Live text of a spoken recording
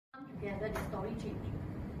together, the story change.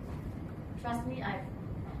 Trust me, I've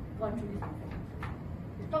gone through this before.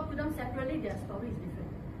 You talk to them separately, their story is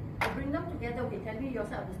different. You bring them together, okay, tell me your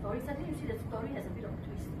side of the story. Suddenly you see the story has a bit of a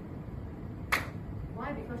twist.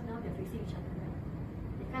 Why? Because now they're facing each other, right?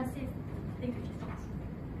 They can't say things which is not true.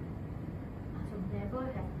 So never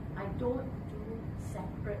have, I don't do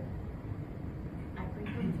separate. I bring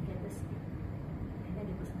them together, speak, and then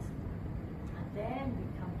they go speak. And then we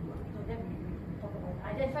come to work. So then we talk about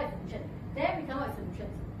identify solution. Then we come up with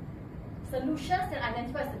solutions. Solutions, then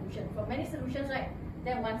identify solution. For many solutions, right?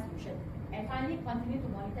 Then one solution. And finally continue to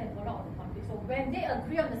monitor and follow up the conflict. So when they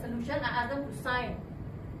agree on the solution, I ask them to sign.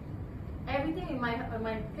 Everything in my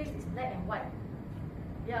case is black and white.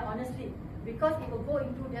 Yeah, honestly. Because it will go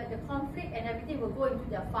into the conflict and everything will go into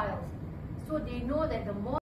their files. So they know that the more